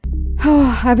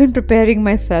I've been preparing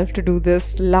myself to do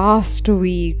this last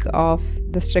week of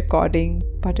this recording,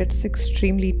 but it's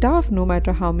extremely tough no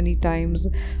matter how many times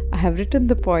I have written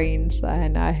the points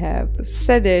and I have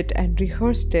said it and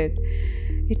rehearsed it.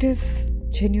 It is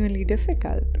genuinely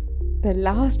difficult. The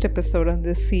last episode on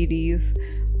this series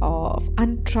of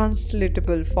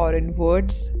untranslatable foreign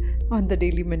words on the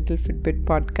Daily Mental Fitbit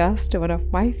podcast, one of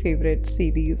my favorite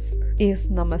series, is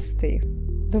Namaste.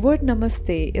 The word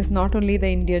Namaste is not only the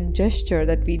Indian gesture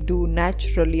that we do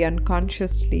naturally,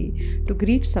 unconsciously to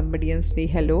greet somebody and say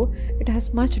hello, it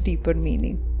has much deeper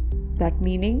meaning. That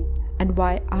meaning, and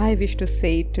why I wish to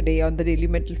say it today on the Daily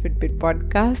Mental Fitbit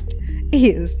podcast,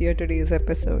 is your today's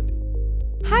episode.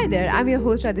 Hi there, I'm your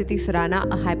host Aditi,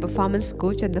 a high performance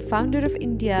coach and the founder of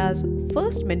India's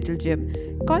first mental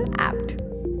gym called APT.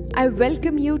 I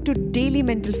welcome you to Daily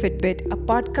Mental Fitbit, a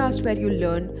podcast where you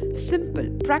learn simple,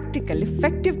 practical,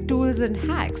 effective tools and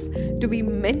hacks to be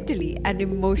mentally and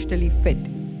emotionally fit.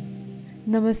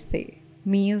 Namaste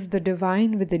means the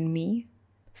divine within me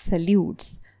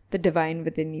salutes the divine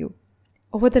within you.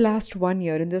 Over the last 1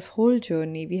 year in this whole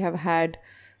journey, we have had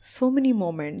so many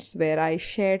moments where I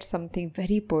shared something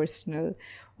very personal,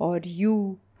 or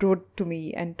you wrote to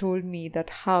me and told me that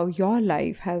how your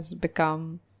life has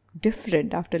become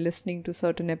different after listening to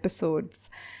certain episodes,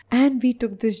 and we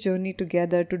took this journey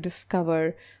together to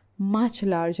discover much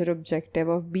larger objective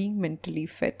of being mentally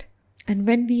fit. And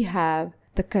when we have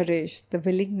the courage, the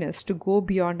willingness to go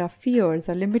beyond our fears,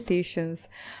 our limitations,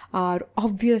 our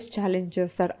obvious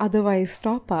challenges that otherwise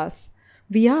stop us,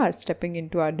 we are stepping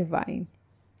into our divine.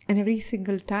 And every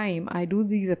single time I do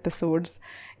these episodes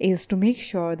is to make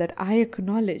sure that I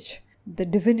acknowledge the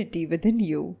divinity within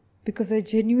you, because I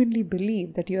genuinely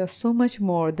believe that you are so much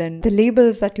more than the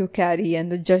labels that you carry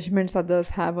and the judgments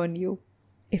others have on you.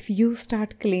 If you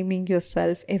start claiming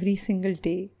yourself every single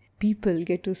day, people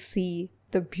get to see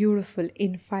the beautiful,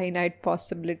 infinite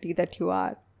possibility that you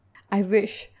are. I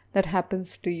wish that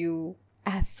happens to you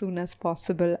as soon as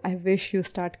possible. I wish you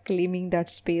start claiming that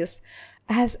space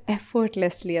as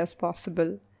effortlessly as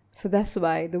possible. So that's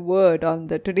why the word on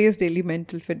the today's Daily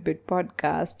Mental Fitbit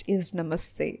podcast is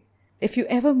Namaste. If you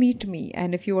ever meet me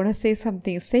and if you want to say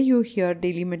something, say you hear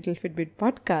Daily Mental Fitbit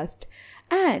podcast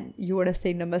and you want to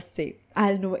say Namaste,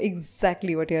 I'll know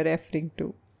exactly what you're referring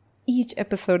to. Each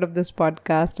episode of this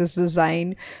podcast is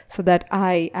designed so that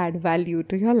I add value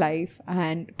to your life,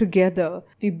 and together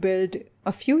we build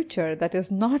a future that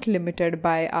is not limited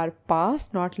by our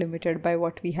past, not limited by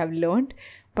what we have learned,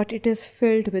 but it is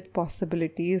filled with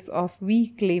possibilities of we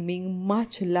claiming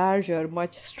much larger,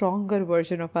 much stronger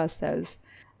version of ourselves.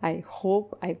 I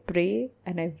hope, I pray,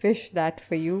 and I wish that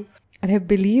for you. And I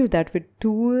believe that with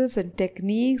tools and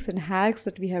techniques and hacks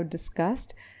that we have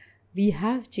discussed, we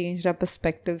have changed our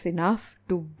perspectives enough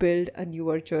to build a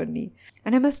newer journey.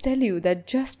 And I must tell you that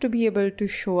just to be able to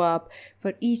show up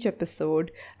for each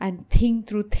episode and think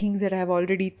through things that I have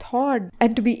already thought,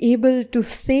 and to be able to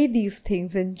say these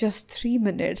things in just 3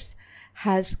 minutes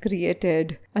has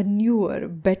created a newer,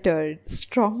 better,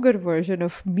 stronger version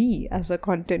of me as a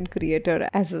content creator,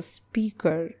 as a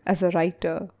speaker, as a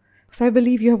writer. So I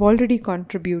believe you have already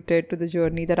contributed to the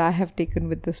journey that I have taken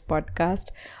with this podcast.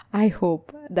 I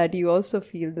hope that you also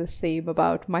feel the same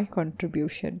about my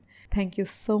contribution. Thank you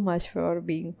so much for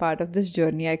being part of this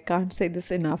journey. I can't say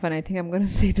this enough, and I think I'm going to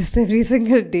say this every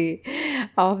single day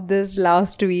of this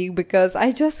last week because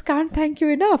I just can't thank you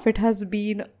enough. It has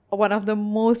been one of the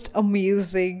most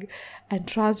amazing and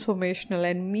transformational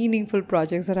and meaningful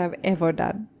projects that I've ever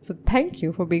done. So thank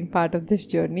you for being part of this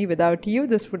journey. Without you,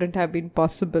 this wouldn't have been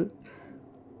possible.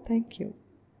 Thank you.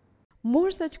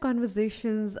 More such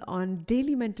conversations on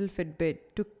Daily Mental Fitbit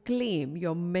to claim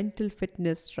your mental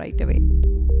fitness right away.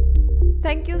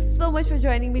 Thank you so much for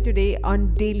joining me today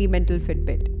on Daily Mental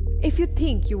Fitbit. If you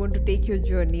think you want to take your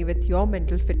journey with your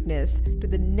mental fitness to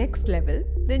the next level,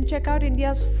 then check out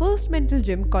India's first mental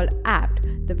gym called APT.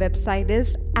 The website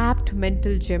is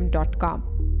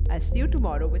aptmentalgym.com. I'll see you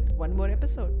tomorrow with one more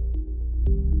episode.